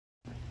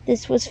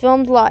This was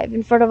filmed live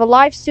in front of a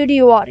live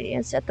studio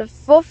audience at the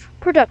Foof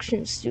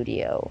Production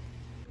Studio.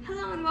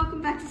 Hello and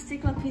welcome back to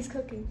Sticklopiece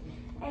Cooking.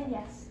 And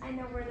yes, I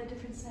know we're in a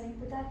different setting,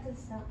 but that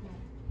does not matter.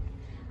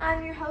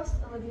 I'm your host,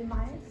 Olivia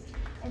Myers,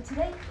 and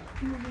today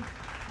we will be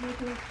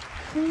making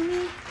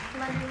creamy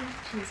lemon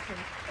cheesecake.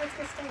 Let's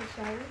get started,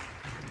 shall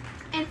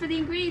we? And for the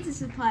ingredients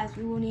and supplies,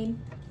 we will need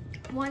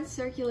 1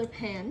 circular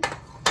pan,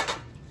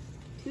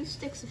 2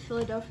 sticks of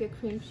Philadelphia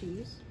cream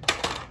cheese,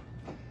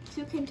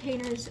 2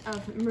 containers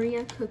of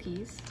Maria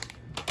cookies,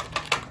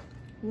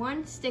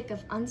 1 stick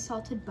of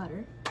unsalted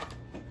butter,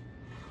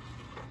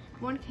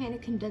 1 can of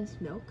condensed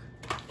milk,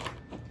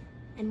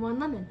 and 1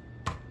 lemon.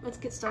 Let's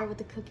get started with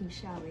the cooking,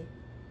 shall we?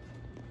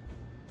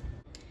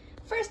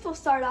 First, we'll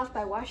start off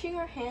by washing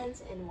our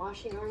hands and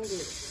washing our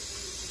ingredients.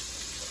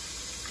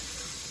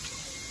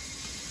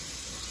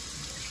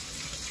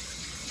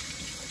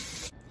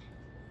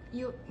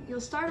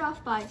 You'll start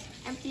off by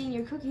emptying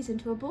your cookies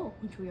into a bowl,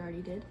 which we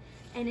already did.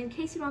 And in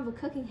case you don't have a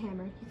cooking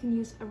hammer, you can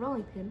use a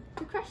rolling pin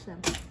to crush them.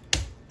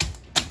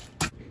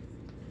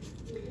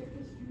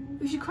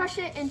 You should crush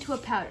it into a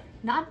powder,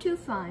 not too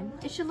fine.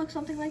 It should look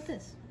something like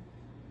this.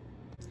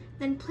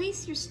 Then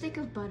place your stick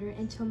of butter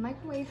into a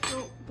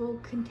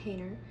microwavable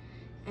container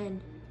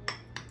and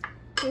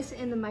place it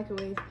in the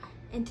microwave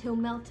until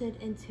melted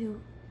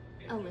into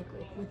a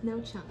liquid with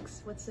no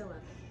chunks whatsoever.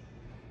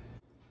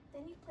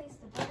 Then you place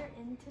the butter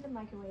into the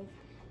microwave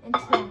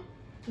until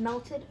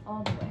melted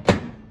all the way.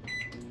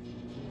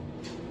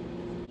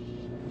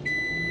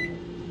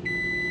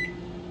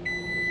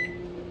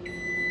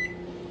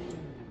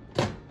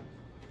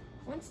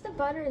 Once the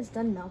butter is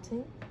done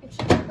melting, it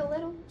should look a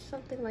little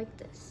something like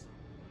this.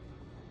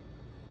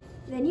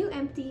 Then you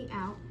empty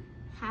out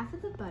half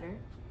of the butter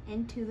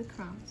into the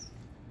crumbs.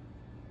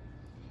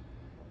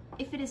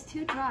 If it is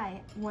too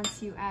dry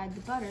once you add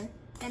the butter,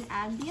 then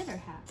add the other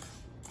half,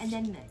 and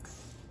then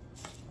mix.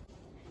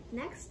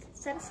 Next,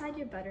 set aside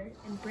your butter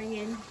and bring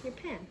in your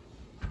pan.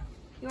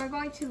 You are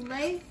going to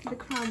lay the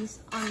crumbs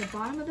on the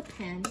bottom of the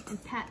pan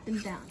and pat them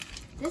down.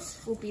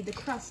 This will be the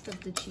crust of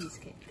the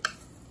cheesecake.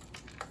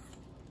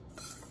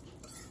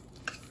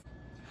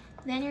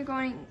 Then you're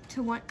going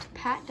to want to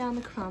pat down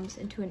the crumbs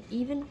into an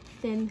even,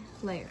 thin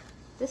layer.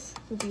 This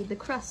will be the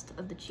crust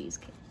of the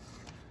cheesecake.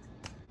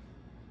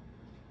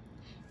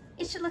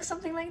 It should look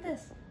something like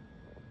this.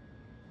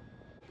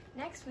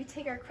 Next, we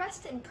take our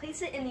crust and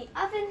place it in the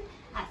oven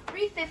at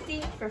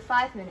 350 for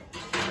 5 minutes.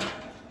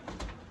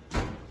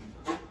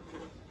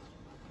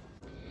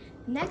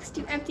 Next,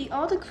 you empty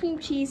all the cream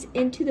cheese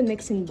into the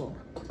mixing bowl.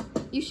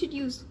 You should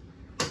use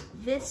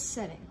this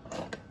setting.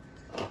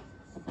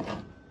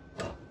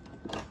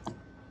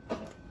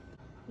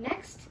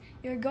 Next,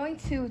 you're going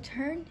to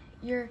turn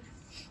your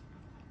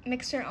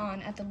mixer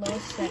on at the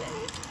lowest setting.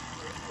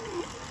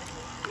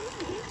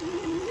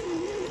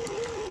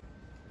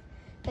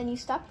 Then you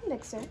stop the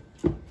mixer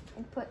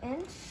and put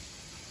in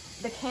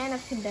the can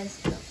of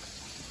condensed milk.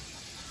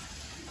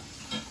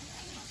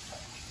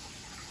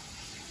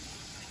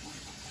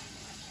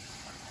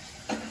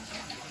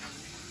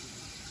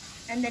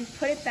 And then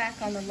put it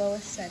back on the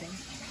lowest setting.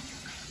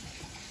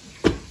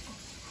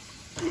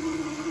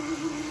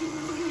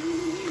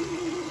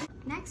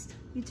 Next,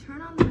 you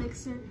turn on the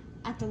mixer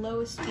at the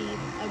lowest speed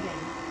again.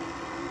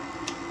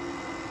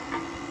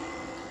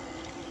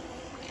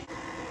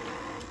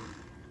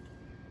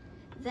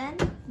 Then,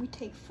 we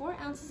take 4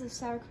 ounces of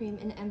sour cream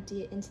and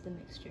empty it into the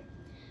mixture.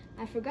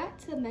 I forgot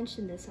to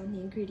mention this on the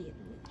ingredient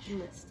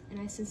list, and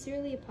I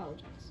sincerely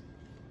apologize.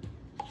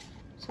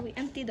 So we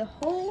empty the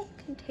whole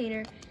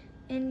container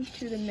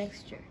into the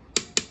mixture.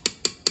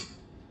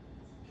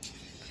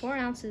 4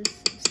 ounces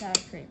of sour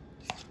cream.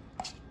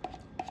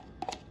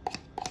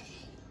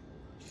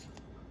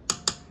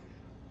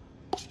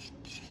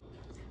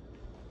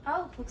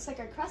 Oh, looks like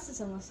our crust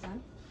is almost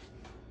done.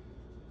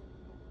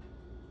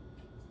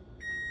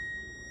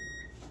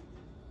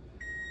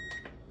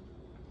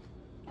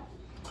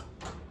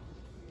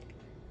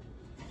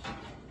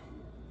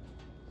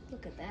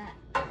 Look at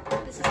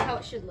that. This is how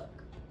it should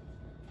look.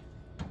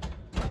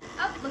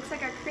 Oh, looks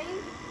like our cream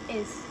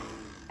is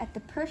at the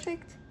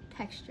perfect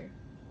texture.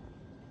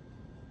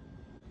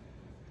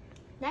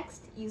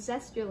 Next, you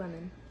zest your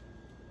lemon.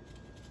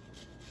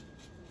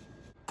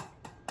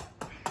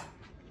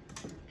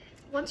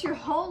 Once your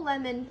whole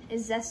lemon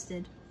is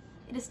zested,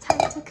 it is time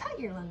to cut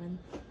your lemon.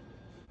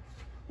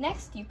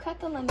 Next, you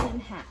cut the lemon in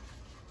half.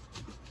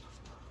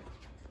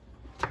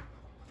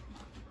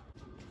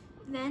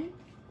 Then,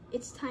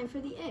 it's time for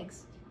the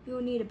eggs. You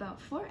will need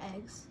about 4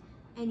 eggs,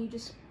 and you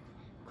just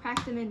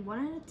crack them in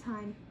one at a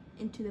time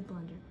into the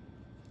blender.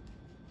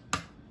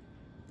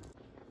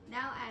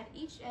 Now add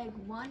each egg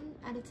one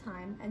at a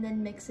time, and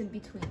then mix in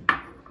between.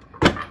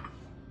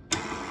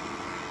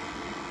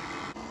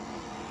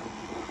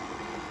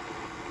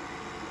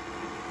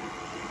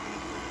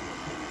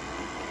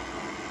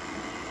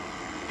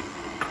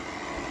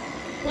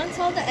 Once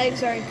all the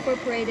eggs are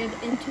incorporated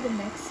into the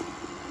mix,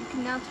 you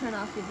can now turn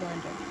off your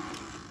blender.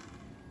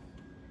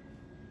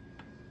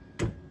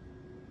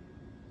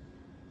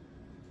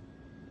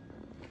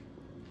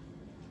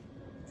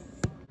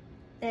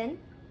 Then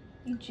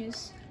you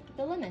juice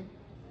the lemon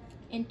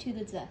into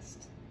the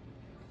zest.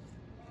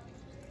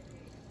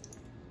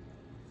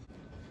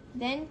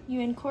 Then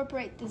you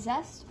incorporate the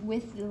zest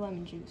with the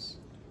lemon juice.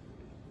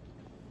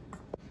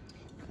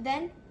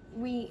 Then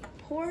we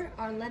pour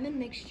our lemon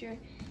mixture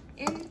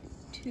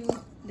into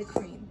the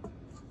cream.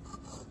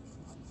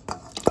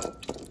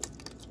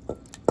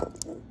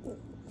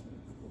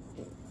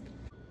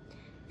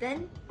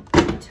 Then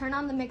turn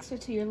on the mixer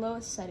to your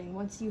lowest setting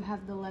once you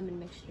have the lemon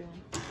mixture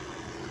in.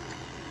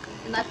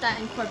 And let that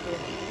incorporate.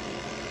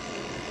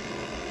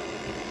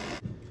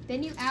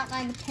 Then you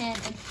outline the pan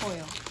in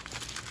foil.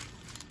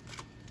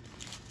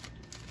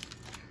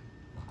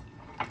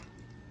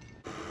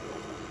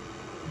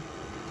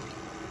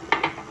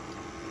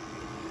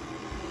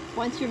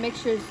 Once your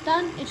mixture is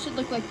done, it should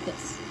look like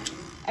this.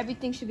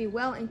 Everything should be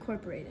well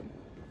incorporated.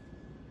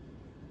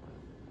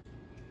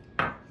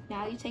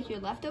 Now you take your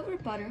leftover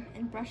butter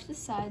and brush the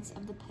sides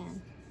of the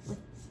pan with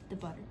the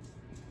butter.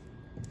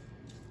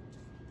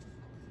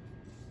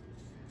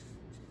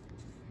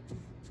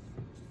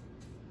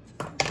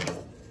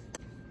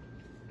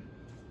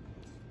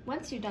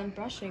 Once you're done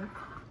brushing,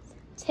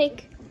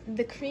 take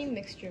the cream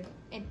mixture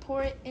and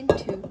pour it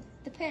into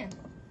the pan.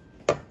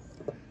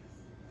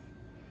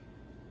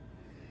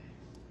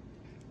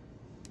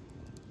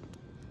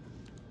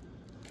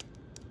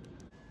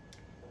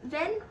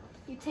 Then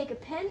you take a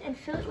pan and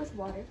fill it with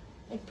water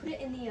and put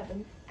it in the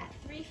oven at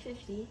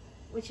 350,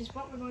 which is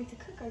what we're going to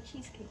cook our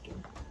cheesecake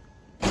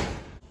in.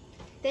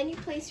 Then you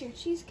place your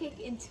cheesecake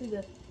into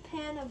the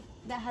pan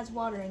that has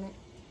water in it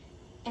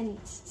and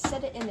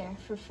set it in there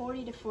for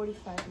 40 to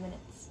 45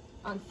 minutes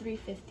on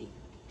 350.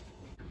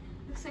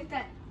 Looks like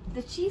that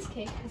the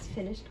cheesecake is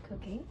finished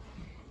cooking.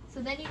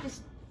 So then you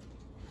just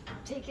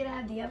take it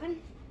out of the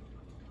oven.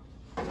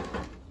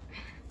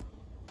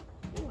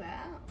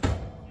 Wow.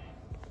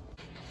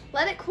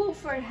 Let it cool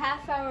for a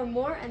half hour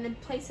more and then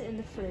place it in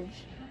the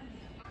fridge.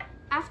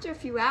 After a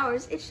few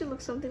hours, it should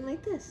look something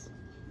like this.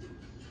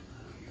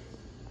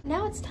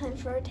 Now it's time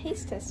for our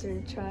taste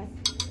tester to try.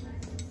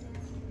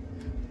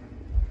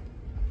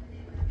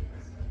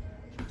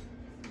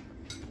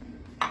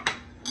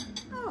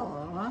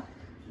 Oh,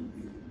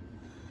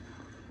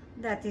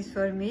 that is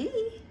for me.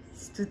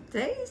 It's to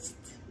taste.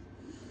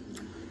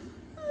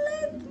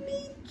 Let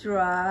me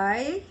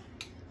try.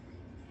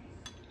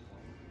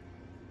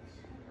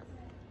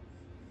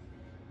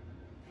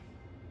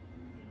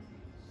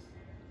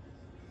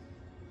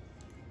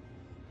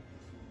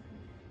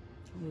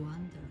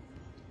 Wonderful.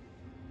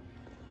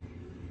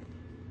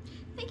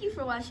 Thank you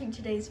for watching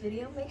today's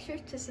video. Make sure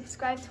to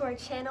subscribe to our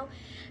channel,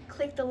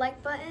 click the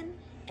like button,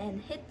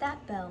 and hit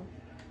that bell.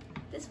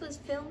 This was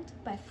filmed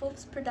by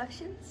Folks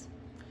Productions.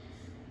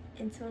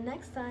 Until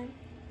next time,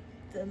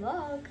 the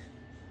log.